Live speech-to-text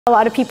A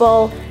lot of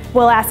people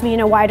will ask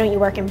me, why don't you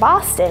work in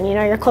Boston?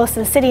 You're close to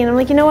the city. And I'm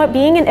like, you know what,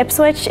 being in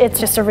Ipswich, it's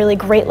just a really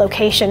great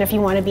location if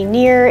you want to be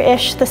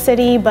near-ish the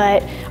city,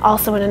 but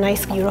also in a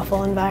nice,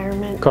 beautiful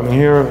environment. Coming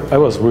here, I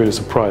was really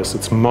surprised.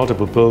 It's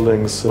multiple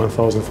buildings,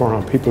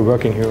 1,400 people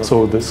working here.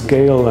 So the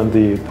scale and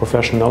the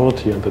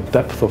professionality and the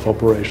depth of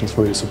operations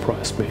really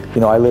surprised me.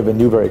 I live in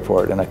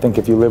Newburyport, and I think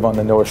if you live on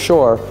the North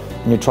Shore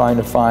and you're trying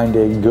to find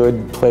a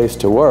good place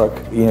to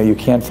work, you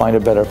can't find a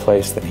better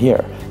place than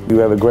here. We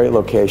have a great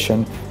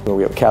location.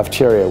 We have a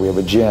cafeteria, we have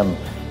a gym,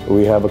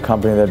 we have a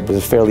company that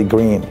is fairly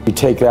green. We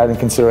take that in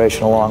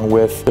consideration along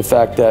with the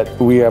fact that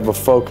we have a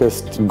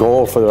focused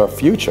goal for our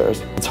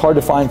futures. It's hard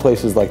to find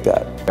places like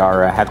that. We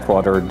are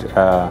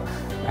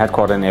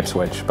headquartered in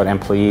Ipswich, but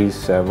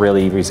employees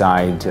really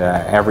reside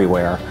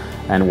everywhere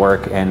and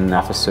work in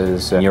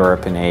offices in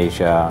Europe and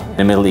Asia,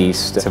 the Middle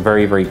East. It's a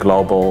very, very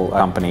global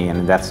company, and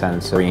in that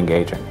sense, very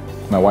engaging.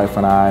 My wife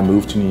and I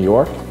moved to New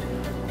York,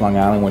 Long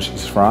Island, where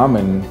she's from,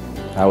 and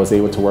I was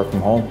able to work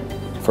from home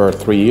for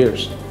 3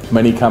 years.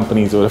 Many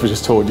companies would have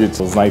just told you it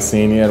was nice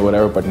seeing you and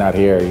whatever, but not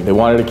here. They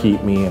wanted to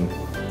keep me, and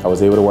I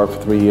was able to work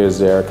for 3 years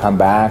there, come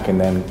back, and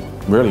then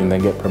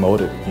get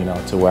promoted,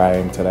 to where I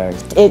am today.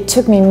 It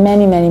took me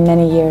many, many,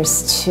 many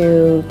years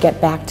to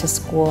get back to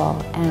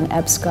school, and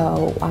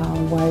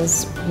EBSCO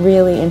was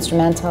really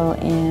instrumental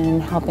in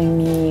helping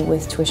me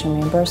with tuition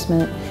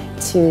reimbursement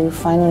to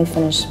finally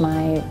finish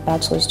my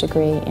bachelor's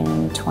degree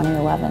in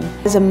 2011.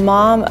 As a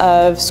mom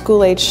of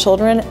school-age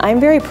children, I'm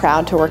very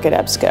proud to work at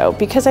EBSCO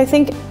because I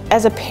think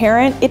as a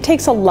parent, it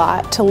takes a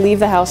lot to leave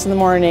the house in the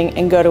morning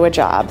and go to a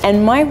job.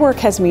 And my work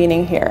has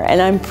meaning here,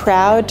 and I'm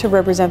proud to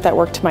represent that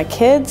work to my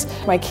kids.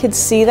 My kids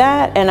see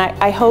that, and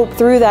I hope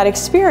through that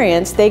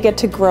experience they get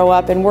to grow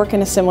up and work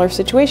in a similar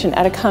situation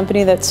at a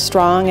company that's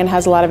strong and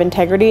has a lot of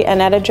integrity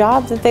and at a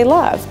job that they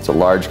love. It's a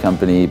large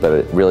company, but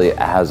it really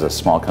has a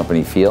small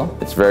company feel.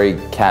 It's very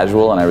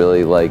casual, and I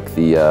really like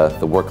the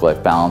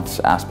work-life balance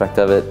aspect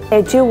of it.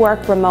 I do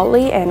work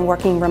remotely, and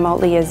working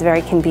remotely is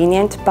very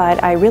convenient,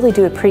 but I really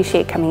do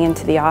appreciate coming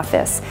into the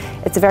office.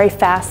 It's a very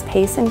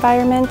fast-paced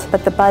environment,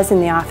 but the buzz in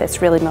the office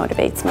really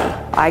motivates me.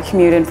 I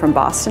commute in from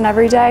Boston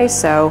every day,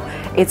 so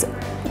it's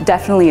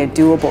definitely a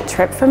doable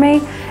trip for me,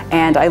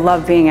 and I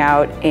love being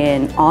out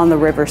on the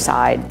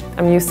riverside.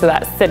 I'm used to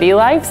that city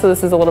life, so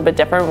this is a little bit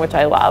different, which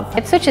I love.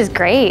 Ipswich is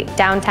great.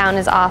 Downtown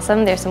is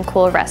awesome. There's some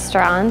cool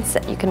restaurants.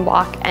 You can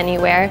walk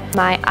anywhere.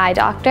 My eye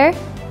doctor,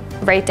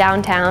 right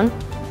downtown.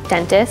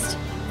 Dentist,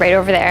 right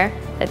over there.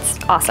 It's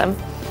awesome.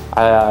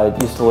 I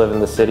used to live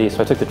in the city,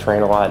 so I took the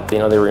train a lot. They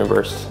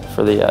reimbursed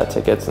for the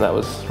tickets, and that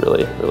was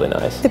really, really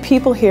nice. The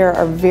people here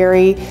are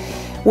very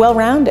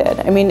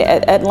well-rounded. I mean,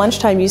 at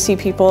lunchtime you see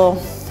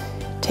people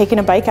taking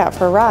a bike out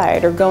for a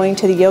ride, or going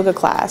to the yoga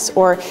class,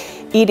 or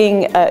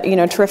eating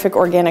a terrific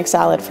organic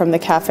salad from the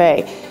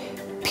cafe.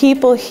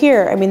 People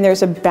here,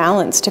 there's a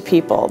balance to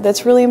people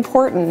that's really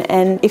important,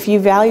 and if you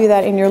value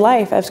that in your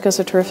life, EBSCO's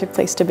a terrific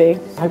place to be.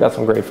 I've got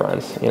some great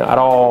friends, at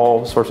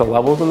all sorts of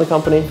levels in the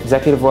company,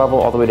 executive level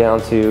all the way down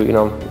to,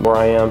 where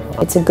I am.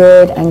 It's a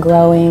good and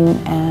growing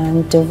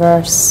and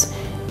diverse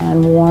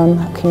and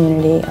warm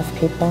community of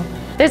people.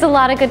 There's a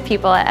lot of good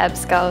people at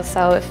EBSCO,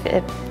 so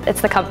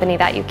it's the company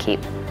that you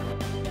keep.